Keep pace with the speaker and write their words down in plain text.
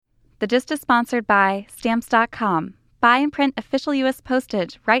The Gist is sponsored by Stamps.com. Buy and print official U.S.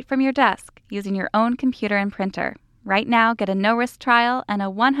 postage right from your desk using your own computer and printer. Right now, get a no-risk trial and a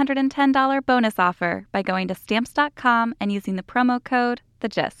 $110 bonus offer by going to Stamps.com and using the promo code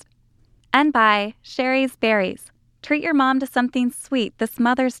THEGIST. And by Sherry's Berries. Treat your mom to something sweet this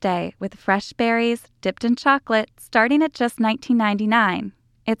Mother's Day with fresh berries dipped in chocolate starting at just $19.99.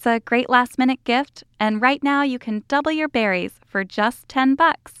 It's a great last-minute gift, and right now you can double your berries for just $10.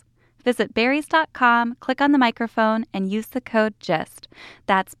 Visit berries.com, click on the microphone, and use the code GIST.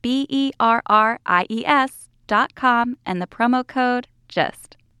 That's BERRIES.com and the promo code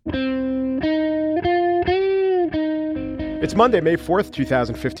GIST. It's Monday, May 4th,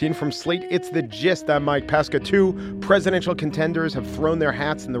 2015. From Slate, it's The Gist. I'm Mike Pesca. Two presidential contenders have thrown their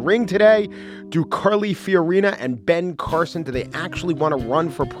hats in the ring today. Do Carly Fiorina and Ben Carson, do they actually want to run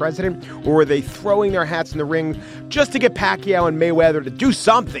for president? Or are they throwing their hats in the ring just to get Pacquiao and Mayweather to do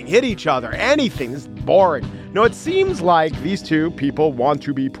something, hit each other, anything? This is boring. No, it seems like these two people want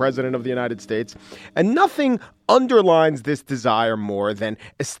to be president of the United States, and nothing underlines this desire more than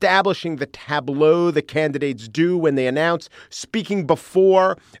establishing the tableau the candidates do when they announce, speaking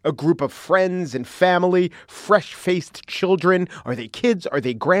before a group of friends and family, fresh-faced children. Are they kids? Are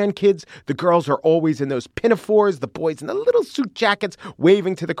they grandkids? The girls are always in those pinafores, the boys in the little suit jackets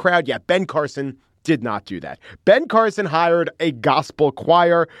waving to the crowd. Yeah, Ben Carson did not do that. Ben Carson hired a gospel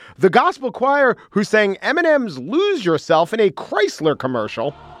choir, the gospel choir who sang Eminem's Lose Yourself in a Chrysler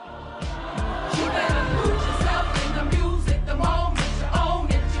commercial.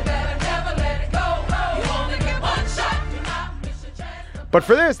 But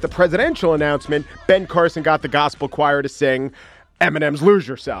for this, the presidential announcement, Ben Carson got the gospel choir to sing Eminem's Lose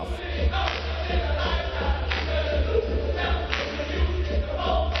Yourself.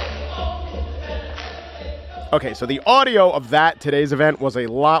 Okay, so the audio of today's event was a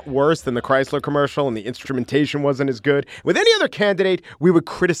lot worse than the Chrysler commercial, and the instrumentation wasn't as good. With any other candidate, we would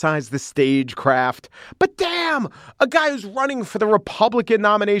criticize the stagecraft. But damn, a guy who's running for the Republican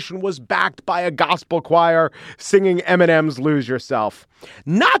nomination was backed by a gospel choir singing Eminem's Lose Yourself.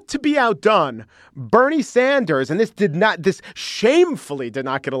 Not to be outdone, Bernie Sanders, and this shamefully did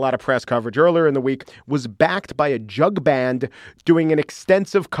not get a lot of press coverage earlier in the week, was backed by a jug band doing an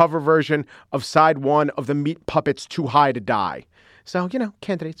extensive cover version of side one of the Meat Puppets' Too High to Die. So,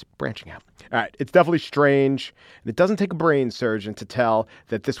 candidates branching out. All right, it's definitely strange, and it doesn't take a brain surgeon to tell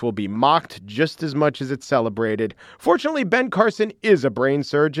that this will be mocked just as much as it's celebrated. Fortunately, Ben Carson is a brain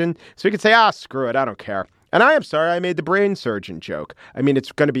surgeon, so he can say, screw it, I don't care. And I am sorry I made the brain surgeon joke. I mean,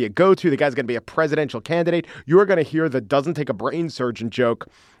 it's going to be a go-to. The guy's going to be a presidential candidate. You're going to hear the doesn't take a brain surgeon joke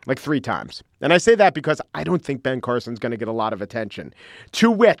like 3 times. And I say that because I don't think Ben Carson's going to get a lot of attention. To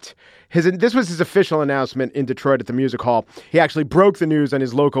wit, this was his official announcement in Detroit at the Music Hall. He actually broke the news on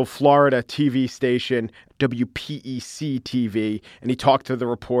his local Florida TV station, WPEC TV, and he talked to the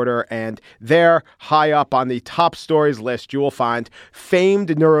reporter. And there, high up on the top stories list, you will find famed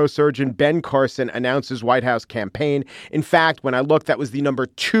neurosurgeon Ben Carson announces White House campaign. In fact, when I looked, that was the number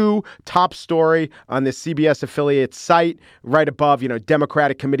 2 top story on the CBS affiliate site, right above,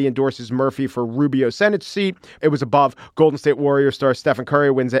 Democratic committee endorses Murphy for Rubio Senate seat. It was above Golden State Warriors star Stephen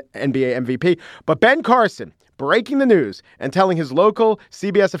Curry wins NBA MVP. But Ben Carson, breaking the news and telling his local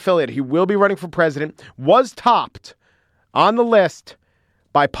CBS affiliate he will be running for president, was topped on the list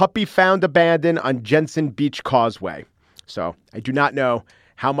by puppy found abandoned on Jensen Beach Causeway. So I do not know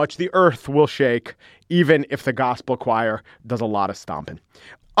how much the earth will shake, even if the gospel choir does a lot of stomping.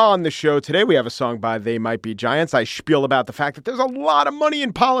 On the show today, we have a song by They Might Be Giants. I spiel about the fact that there's a lot of money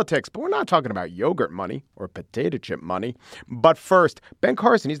in politics, but we're not talking about yogurt money or potato chip money. But first, Ben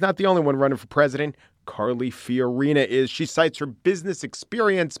Carson, he's not the only one running for president. Carly Fiorina is. She cites her business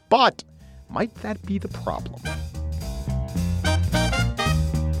experience, but might that be the problem?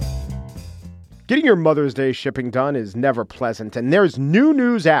 Getting your Mother's Day shipping done is never pleasant, and there's new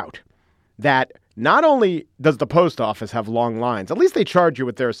news out that not only does the post office have long lines, at least they charge you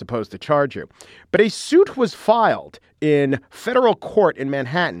what they're supposed to charge you, but a suit was filed in federal court in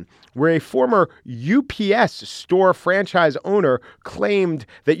Manhattan where a former UPS store franchise owner claimed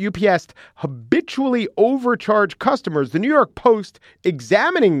that UPS habitually overcharged customers. The New York Post,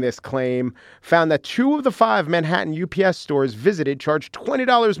 examining this claim, found that 2 of the 5 Manhattan UPS stores visited charged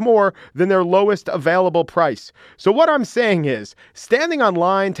 $20 more than their lowest available price. So what I'm saying is, standing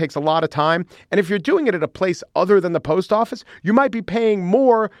online takes a lot of time, and if you're doing it at a place other than the post office, you might be paying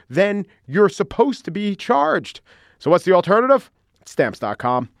more than you're supposed to be charged. So what's the alternative?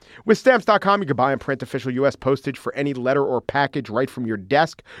 Stamps.com. With Stamps.com, you can buy and print official U.S. postage for any letter or package right from your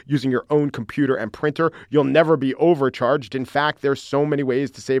desk using your own computer and printer. You'll never be overcharged. In fact, there's so many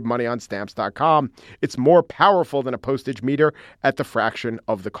ways to save money on Stamps.com. It's more powerful than a postage meter at the fraction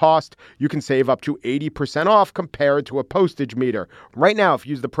of the cost. You can save up to 80% off compared to a postage meter. Right now, if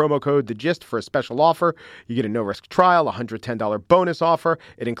you use the promo code THEGIST for a special offer, you get a no-risk trial, a $110 bonus offer.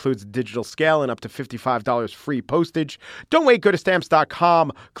 It includes a digital scale and up to $55 free postage. Don't wait. Go to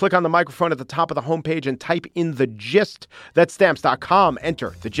Stamps.com, click on the microphone at the top of the homepage and type in the gist. That's Stamps.com.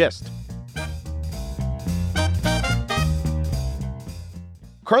 Enter the gist.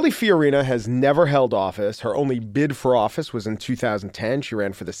 Carly Fiorina has never held office. Her only bid for office was in 2010. She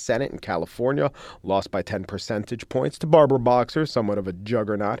ran for the Senate in California, lost by 10 percentage points to Barbara Boxer, somewhat of a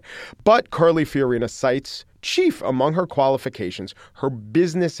juggernaut. But Carly Fiorina cites chief among her qualifications, her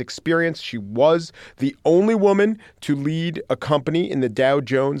business experience. She was the only woman to lead a company in the Dow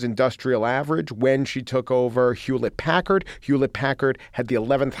Jones Industrial Average when she took over Hewlett-Packard. Hewlett-Packard had the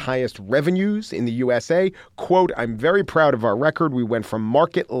 11th highest revenues in the USA. Quote, "I'm very proud of our record. We went from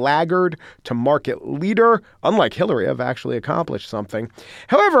market laggard to market leader. Unlike Hillary, I've actually accomplished something."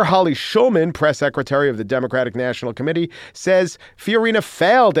 However, Holly Shulman, press secretary of the Democratic National Committee, says Fiorina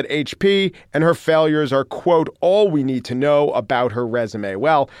failed at HP and her failures are, quote, "all we need to know about her resume."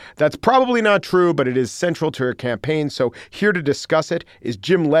 Well, that's probably not true, but it is central to her campaign. So here to discuss it is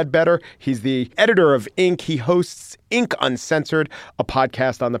Jim Ledbetter. He's the editor of Inc. He hosts Inc. Uncensored, a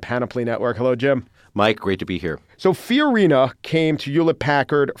podcast on the Panoply Network. Hello, Jim. Mike, great to be here. So Fiorina came to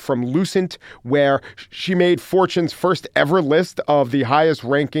Hewlett-Packard from Lucent, where she made Fortune's first ever list of the highest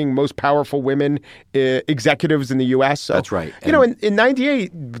ranking, most powerful women executives in the U.S. So, that's right. You know, in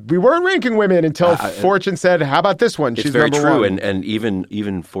 98, we weren't ranking women until Fortune said, how about this one? She's She's very number true. one. And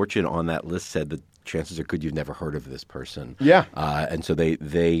even Fortune on that list said that chances are good you've never heard of this person. Yeah. And so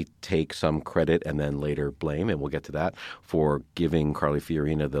they take some credit and then later blame, and we'll get to that, for giving Carly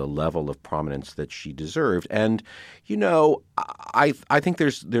Fiorina the level of prominence that she deserved. And, you know, I think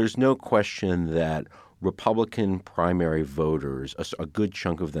there's no question that Republican primary voters, a good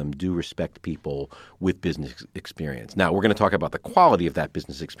chunk of them, do respect people with business experience. Now, we're going to talk about the quality of that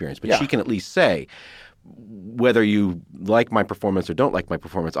business experience, but she can at least say, whether you like my performance or don't like my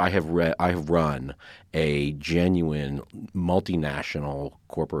performance, I have run a genuine multinational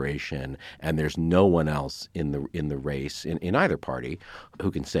corporation, and there's no one else in the race in either party who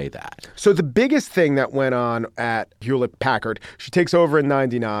can say that. So the biggest thing that went on at Hewlett-Packard, she takes over in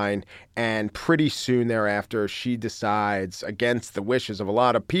 99, and pretty soon thereafter, she decides, against the wishes of a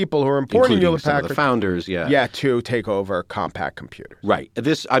lot of people who are important in Hewlett-Packard, some of the founders, to take over Compaq Computers. Right.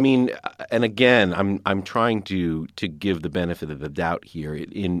 And again, I'm trying to give the benefit of the doubt here.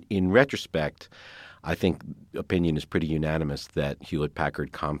 In retrospect, I think opinion is pretty unanimous that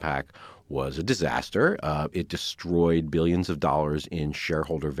Hewlett-Packard Compaq was a disaster. It destroyed billions of dollars in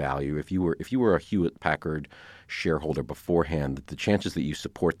shareholder value. If you were a Hewlett-Packard shareholder beforehand, the chances that you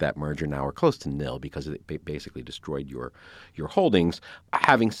support that merger now are close to nil because it basically destroyed your holdings.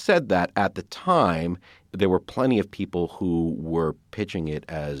 Having said that, at the time, there were plenty of people who were pitching it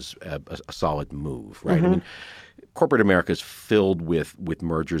as a solid move, right? Mm-hmm. I mean, corporate America is filled with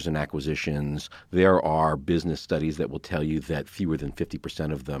mergers and acquisitions. There are business studies that will tell you that fewer than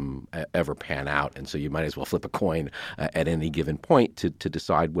 50% of them ever pan out, and so you might as well flip a coin at any given point to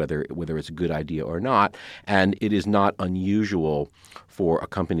decide whether it's a good idea or not. And it is not unusual for a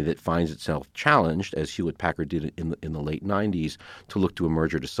company that finds itself challenged, as Hewlett-Packard did in the late 90s, to look to a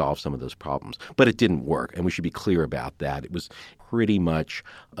merger to solve some of those problems. But it didn't work, and we should be clear about that. It was pretty much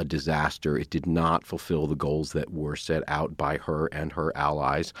a disaster. It did not fulfill the goals that were set out by her and her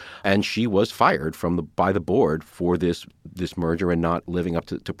allies, and she was fired by the board for this merger and not living up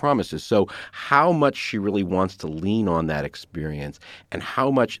to promises. So how much she really wants to lean on that experience and how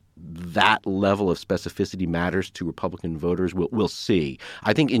much that level of specificity matters to Republican voters, we'll see.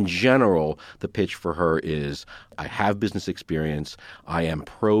 I think in general, the pitch for her is, I have business experience, I am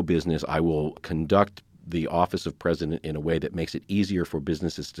pro-business, I will conduct the office of president in a way that makes it easier for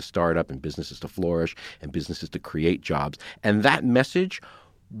businesses to start up and businesses to flourish and businesses to create jobs. And that message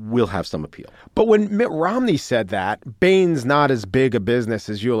will have some appeal. But when Mitt Romney said that, Bain's not as big a business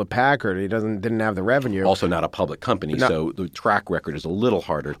as Hewlett-Packard. He didn't have the revenue. Also not a public company, so the track record is a little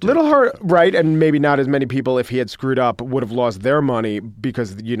harder. Right, and maybe not as many people, if he had screwed up, would have lost their money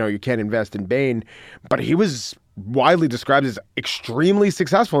because, you can't invest in Bain. But he was widely described as extremely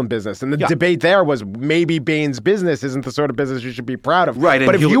successful in business. And the debate there was maybe Bain's business isn't the sort of business you should be proud of. Right.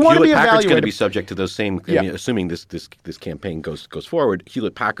 But and if you want to be evaluated, going to be subject to those same, assuming this campaign goes forward,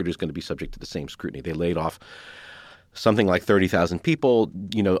 Hewlett-Packard is going to be subject to the same scrutiny. They laid off something like 30,000 people,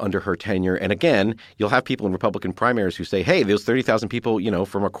 under her tenure. And again, you'll have people in Republican primaries who say, hey, those 30,000 people,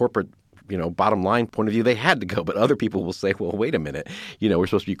 from a corporate bottom line point of view, they had to go. But other people will say, well, wait a minute, we're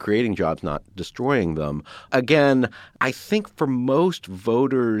supposed to be creating jobs, not destroying them. Again, I think for most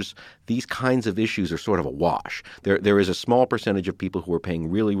voters, these kinds of issues are sort of a wash. There is a small percentage of people who are paying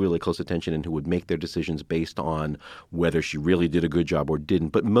really, really close attention and who would make their decisions based on whether she really did a good job or didn't.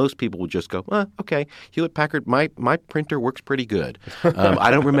 But most people will just go, okay, Hewlett-Packard, my printer works pretty good.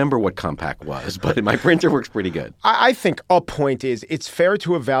 I don't remember what Compaq was, but my printer works pretty good. I think a point is it's fair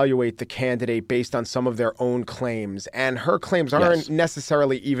to evaluate the candidate based on some of their own claims, and her claims aren't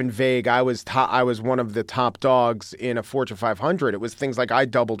necessarily even vague. I was one of the top dogs in a Fortune 500. It was things like I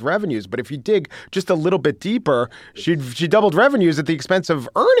doubled revenues, but if you dig just a little bit deeper, she doubled revenues at the expense of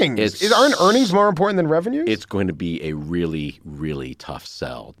earnings. Aren't earnings more important than revenues? It's going to be a really, really tough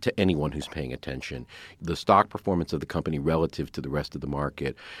sell to anyone who's paying attention. The stock performance of the company relative to the rest of the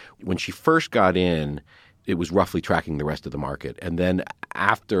market, when she first got in, it was roughly tracking the rest of the market. And then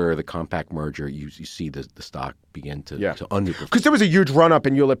after the Compaq merger, you see the stock begin to underperform. Because there was a huge run-up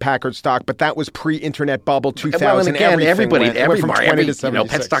in Hewlett-Packard stock, but that was pre-internet bubble 2000. Well, and again, everybody,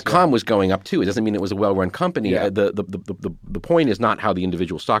 Pets.com was going up too. It doesn't mean it was a well-run company. Yeah. The point is not how the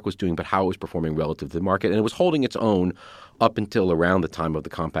individual stock was doing, but how it was performing relative to the market. And it was holding its own up until around the time of the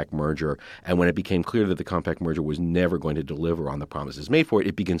Compaq merger. And when it became clear that the Compaq merger was never going to deliver on the promises made for it,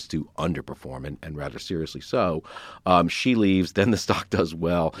 it begins to underperform, and rather seriously so. She leaves, then the stock does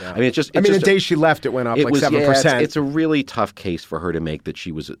well. Yeah. The day she left, it went up 7%. It's a really tough case for her to make that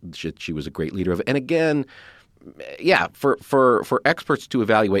she was a great leader of it. And again, for experts to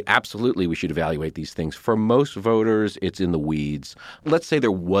evaluate, absolutely we should evaluate these things. For most voters, it's in the weeds. Let's say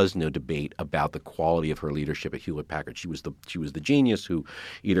there was no debate about the quality of her leadership at Hewlett-Packard. She was the genius who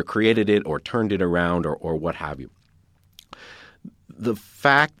either created it or turned it around or what have you. The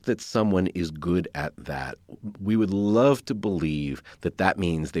fact that someone is good at that, we would love to believe that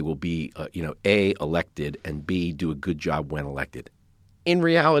means they will be, A, elected, and B, do a good job when elected. In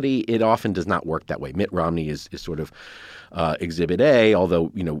reality, it often does not work that way. Mitt Romney is sort of exhibit A,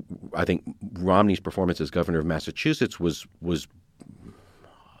 although, I think Romney's performance as governor of Massachusetts was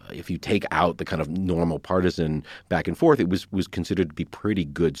if you take out the kind of normal partisan back and forth, it was considered to be pretty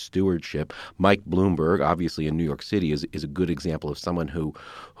good stewardship. Mike Bloomberg, obviously in New York City, is a good example of someone who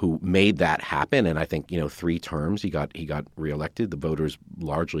made that happen. And I think 3 terms he got reelected. The voters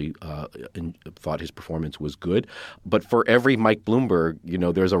largely thought his performance was good. But for every Mike Bloomberg,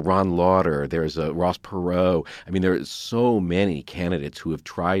 there's a Ron Lauder, there's a Ross Perot. I mean, there are so many candidates who have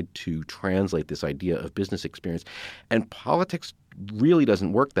tried to translate this idea of business experience, and politics really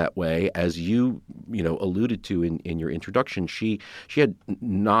doesn't work that way. As you alluded to in your introduction, she had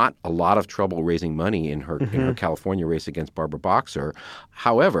not a lot of trouble raising money in her California race against Barbara Boxer.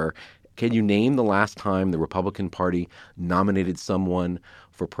 However, can you name the last time the Republican Party nominated someone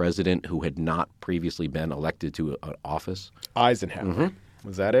for president who had not previously been elected to an office? Eisenhower. Mm-hmm.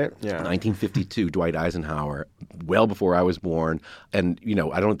 Was that it? Yeah. 1952, Dwight Eisenhower, well before I was born. And,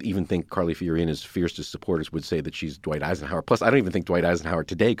 I don't even think Carly Fiorina's fiercest supporters would say that she's Dwight Eisenhower. Plus, I don't even think Dwight Eisenhower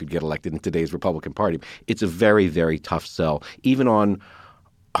today could get elected in today's Republican Party. It's a very, very tough sell, even on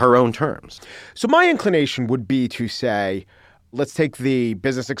her own terms. So my inclination would be to say, let's take the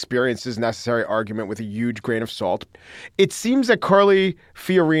business experiences necessary argument with a huge grain of salt. It seems that Carly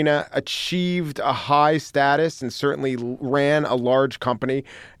Fiorina achieved a high status and certainly ran a large company.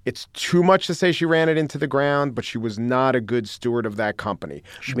 It's too much to say she ran it into the ground, but she was not a good steward of that company.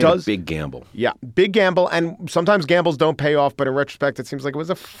 She made a big gamble. Yeah, big gamble. And sometimes gambles don't pay off, but in retrospect, it seems like it was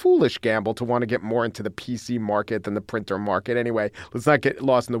a foolish gamble to want to get more into the PC market than the printer market. Anyway, let's not get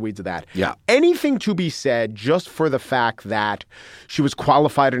lost in the weeds of that. Yeah. Anything to be said just for the fact that she was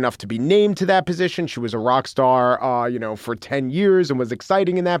qualified enough to be named to that position. She was a rock star, for 10 years and was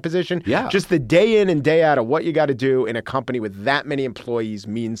exciting in that position. Yeah. Just the day in and day out of what you got to do in a company with that many employees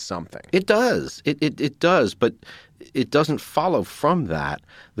means something. It does. It does. But it doesn't follow from that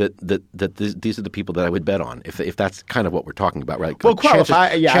these are the people that I would bet on, if that's kind of what we're talking about, right? Well,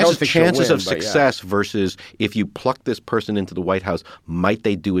 chances of success versus if you pluck this person into the White House, might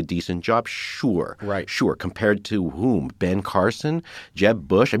they do a decent job? Sure. Right. Sure. Compared to whom? Ben Carson? Jeb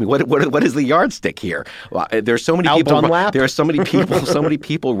Bush? I mean, what is the yardstick here? Well, there's so many Al people. Dunlap? There are so many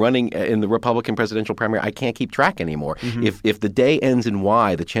people running in the Republican presidential primary. I can't keep track anymore. Mm-hmm. If the day ends in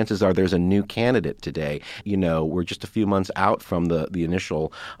Y, the chances are there's a new candidate today. We're just a few months out from the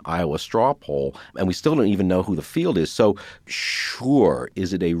initial Iowa straw poll, and we still don't even know who the field is. So sure,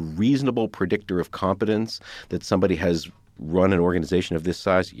 is it a reasonable predictor of competence that somebody has run an organization of this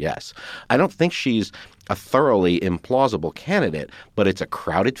size? Yes. I don't think she's a thoroughly implausible candidate, but it's a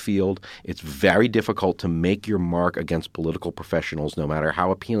crowded field. It's very difficult to make your mark against political professionals, no matter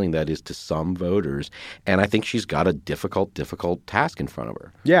how appealing that is to some voters. And I think she's got a difficult task in front of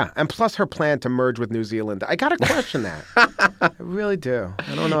her. Yeah, and plus her plan to merge with New Zealand. I got to question that. I really do.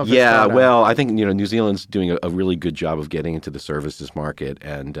 I don't know if I think New Zealand's doing a really good job of getting into the services market,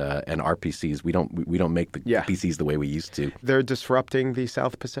 and our PCs, we don't make the PCs the way we used to. They're disrupting the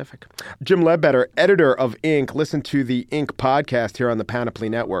South Pacific. Jim Ledbetter, editor of Inc. Listen to the Inc. podcast here on the Panoply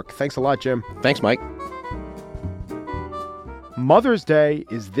Network. Thanks a lot, Jim. Thanks, Mike. Mother's Day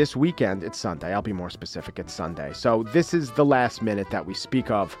is this weekend. It's Sunday. I'll be more specific. It's Sunday. So this is the last minute that we speak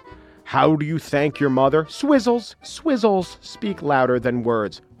of. How do you thank your mother? Swizzles. Swizzles speak louder than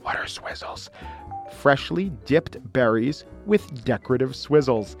words. What are swizzles? Freshly dipped berries with decorative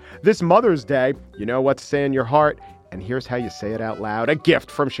swizzles. This Mother's Day, you know what to say in your heart. And here's how you say it out loud. A gift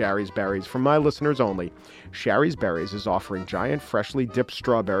from Sherry's Berries, from my listeners only. Sherry's Berries is offering giant freshly dipped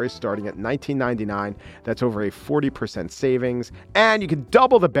strawberries starting at $19.99. That's over a 40% savings. And you can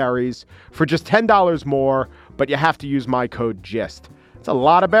double the berries for just $10 more, but you have to use my code GIST. It's a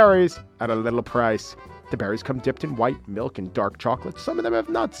lot of berries at a little price. The berries come dipped in white milk and dark chocolate. Some of them have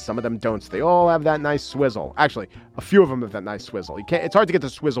nuts, some of them don't. So they all have that nice swizzle. Actually, a few of them have that nice swizzle. It's hard to get the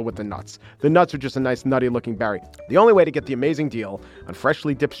swizzle with the nuts. The nuts are just a nice nutty looking berry. The only way to get the amazing deal on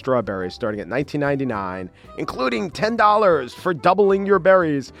freshly dipped strawberries starting at $19.99, including $10 for doubling your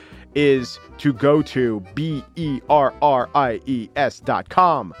berries, is to go to BERRIES.com.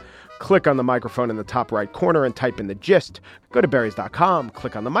 Click on the microphone in the top right corner and type in the gist. Go to berries.com,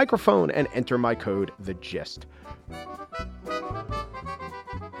 click on the microphone, and enter my code, the gist.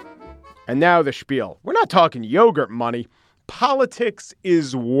 And now the spiel. We're not talking yogurt money. Politics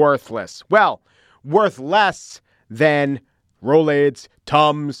is worthless. Well, worth less than Rolaids,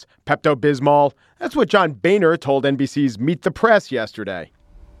 Tums, Pepto-Bismol. That's what John Boehner told NBC's Meet the Press yesterday.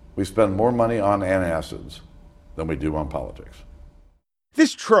 We spend more money on antacids than we do on politics.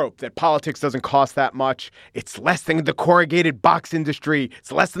 This trope that politics doesn't cost that much, it's less than the corrugated box industry,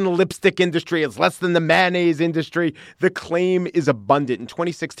 it's less than the lipstick industry, it's less than the mayonnaise industry. The claim is abundant. In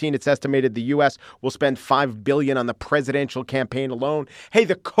 2016, it's estimated the U.S. will spend $5 billion on the presidential campaign alone. Hey,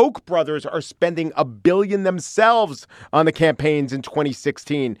 the Koch brothers are spending $1 billion themselves on the campaigns in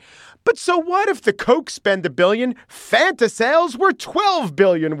 2016. But so what if the Koch spend $1 billion? Fanta sales were $12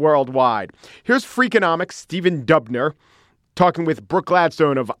 billion worldwide. Here's Freakonomics' Stephen Dubner talking with Brooke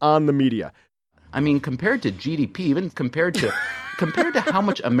Gladstone of On the Media. I mean, compared to GDP, even compared to how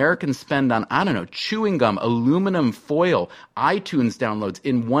much Americans spend on, I don't know, chewing gum, aluminum foil, iTunes downloads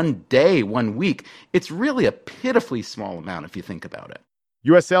in one day, 1 week, it's really a pitifully small amount if you think about it.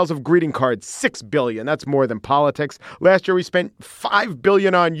 U.S. sales of greeting cards, $6 billion. That's more than politics. Last year, we spent $5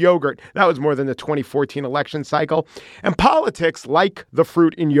 billion on yogurt. That was more than the 2014 election cycle. And politics, like the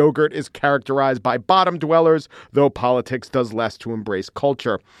fruit in yogurt, is characterized by bottom dwellers, though politics does less to embrace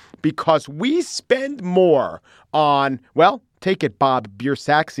culture. Because we spend more on, well, take it, Bob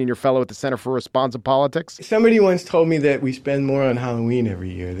Biersack, senior fellow at the Center for Responsive Politics. Somebody once told me that we spend more on Halloween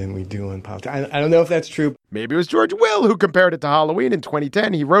every year than we do on politics. I don't know if that's true. Maybe it was George Will who compared it to Halloween in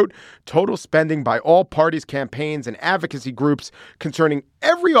 2010. He wrote, total spending by all parties, campaigns, and advocacy groups concerning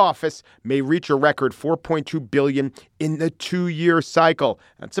every office may reach a record $4.2 billion in the 2-year cycle.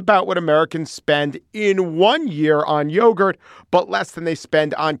 That's about what Americans spend in 1 year on yogurt, but less than they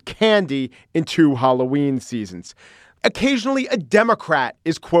spend on candy in 2 Halloween seasons. Occasionally, a Democrat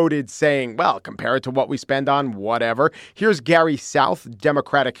is quoted saying, well, compare it to what we spend on whatever. Here's Gary South,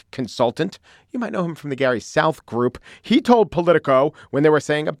 Democratic consultant. You might know him from the Gary South group. He told Politico when they were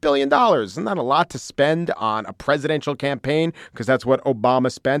saying $1 billion. Isn't that a lot to spend on a presidential campaign? Because that's what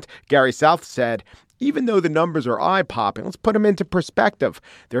Obama spent. Gary South said, even though the numbers are eye-popping, let's put them into perspective.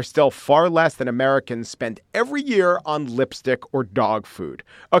 They're still far less than Americans spend every year on lipstick or dog food.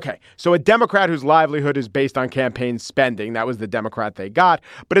 Okay, so a Democrat whose livelihood is based on campaign spending, that was the Democrat they got.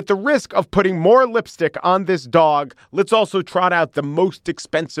 But at the risk of putting more lipstick on this dog, let's also trot out the most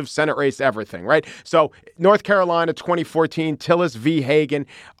expensive Senate race ever thing, right? So North Carolina 2014, Tillis v. Hagan,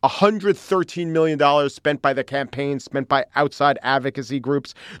 $113 million spent by the campaign, spent by outside advocacy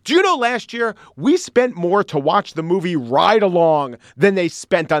groups. Do you know last year we spent more to watch the movie Ride Along than they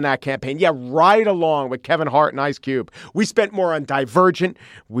spent on that campaign? Yeah, Ride Along with Kevin Hart and Ice Cube. We spent more on Divergent.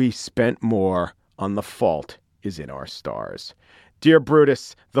 We spent more on The Fault is in Our Stars. Dear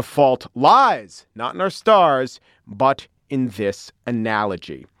Brutus, the fault lies not in our stars, but in this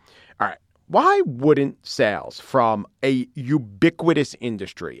analogy. All right. Why wouldn't sales from a ubiquitous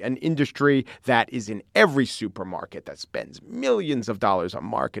industry, an industry that is in every supermarket, that spends millions of dollars on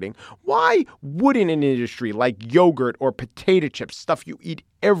marketing, why wouldn't an industry like yogurt or potato chips, stuff you eat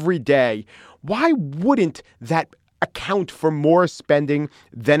every day, why wouldn't that account for more spending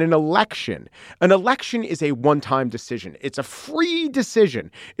than an election? An election is a one-time decision. It's a free decision.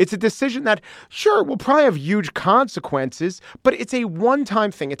 It's a decision that, sure, will probably have huge consequences, but it's a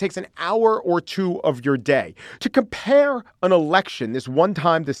one-time thing. It takes an hour or two of your day. To compare an election, this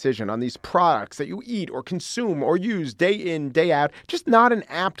one-time decision on these products that you eat or consume or use day in, day out, just not an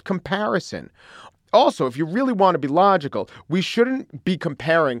apt comparison. Also, if you really want to be logical, we shouldn't be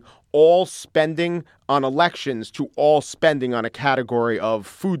comparing all spending on elections to all spending on a category of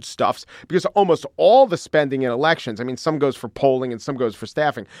foodstuffs, because almost all the spending in elections, I mean, some goes for polling and some goes for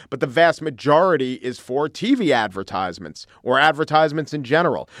staffing, but the vast majority is for TV advertisements or advertisements in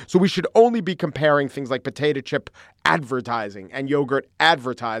general. So we should only be comparing things like potato chip advertising and yogurt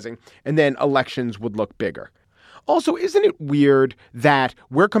advertising, and then elections would look bigger. Also, isn't it weird that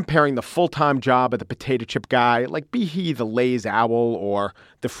we're comparing the full-time job of the potato chip guy, like be he the Lay's Owl or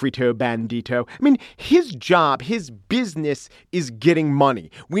the Frito Bandito? I mean, his job, his business is getting money.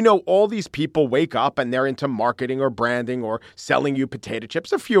 We know all these people wake up and they're into marketing or branding or selling you potato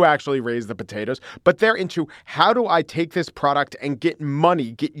chips. A few actually raise the potatoes, but they're into how do I take this product and get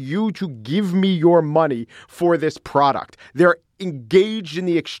money, get you to give me your money for this product. They're engaged in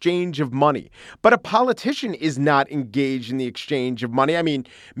the exchange of money. But a politician is not engaged in the exchange of money. I mean,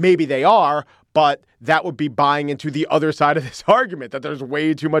 maybe they are, but that would be buying into the other side of this argument that there's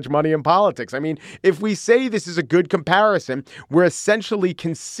way too much money in politics. I mean, if we say this is a good comparison, we're essentially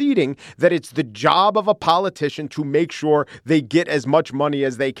conceding that it's the job of a politician to make sure they get as much money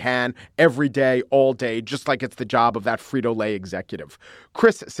as they can every day, all day, just like it's the job of that Frito-Lay executive.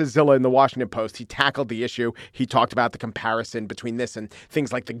 Chris Cizilla in the Washington Post, he tackled the issue. He talked about the comparison between this and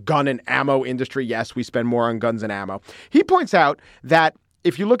things like the gun and ammo industry. Yes, we spend more on guns and ammo. He points out that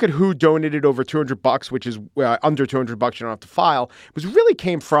if you look at who donated over $200, which is under $200, you don't have to file, it really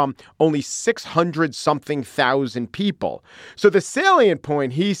came from only 600-something thousand people. So the salient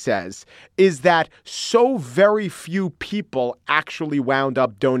point, he says, is that so very few people actually wound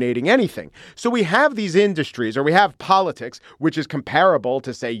up donating anything. So we have these industries, or we have politics, which is comparable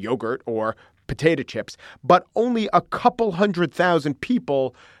to, say, yogurt or potato chips, but only a couple 100,000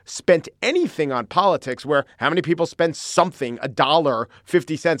 people spent anything on politics, where how many people spent something,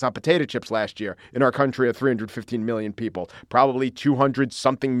 $1.50 on potato chips last year in our country of 315 million people, probably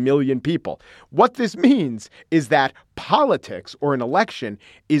 200-something million people. What this means is that politics or an election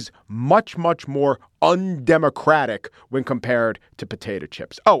is much, much more undemocratic when compared to potato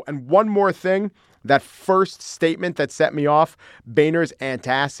chips. Oh, and one more thing. That first statement that set me off, Boehner's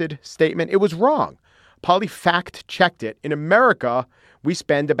antacid statement, it was wrong. Polly fact-checked it. In America, we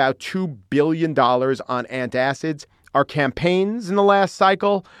spend about $2 billion on antacids. Our campaigns in the last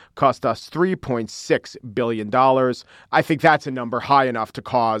cycle cost us $3.6 billion. I think that's a number high enough to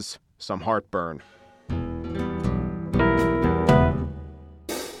cause some heartburn.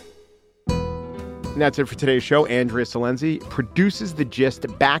 And that's it for today's show. Andrea Salenzi produces The Gist,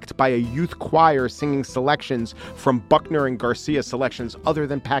 backed by a youth choir singing selections from Buckner and Garcia selections other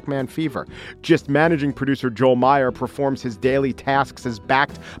than Pac-Man Fever. Gist managing producer Joel Meyer performs his daily tasks as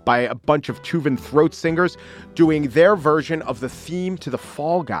backed by a bunch of Tuvan throat singers doing their version of the theme to The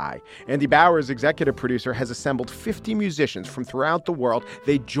Fall Guy. Andy Bowers, executive producer, has assembled 50 musicians from throughout the world.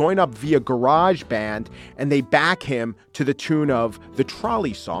 They join up via GarageBand and they back him to the tune of the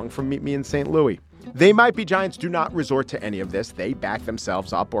Trolley Song from Meet Me in St. Louis. They Might Be Giants do not resort to any of this. They back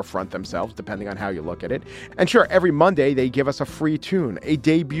themselves up or front themselves, depending on how you look at it. And sure, every Monday they give us a free tune, a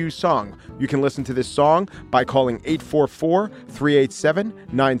debut song. You can listen to this song by calling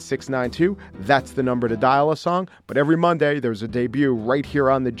 844-387-9692. That's the number to dial a song. But every Monday there's a debut right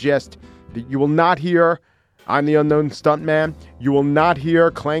here on The Gist that you will not hear. I'm the unknown stuntman. You will not hear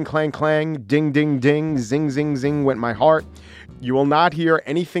clang, clang, clang, ding, ding, ding, zing, zing, zing went my heart. You will not hear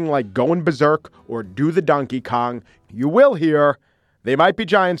anything like Going Berserk or Do the Donkey Kong. You will hear They Might Be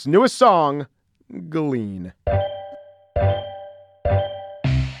Giants' newest song, Glean.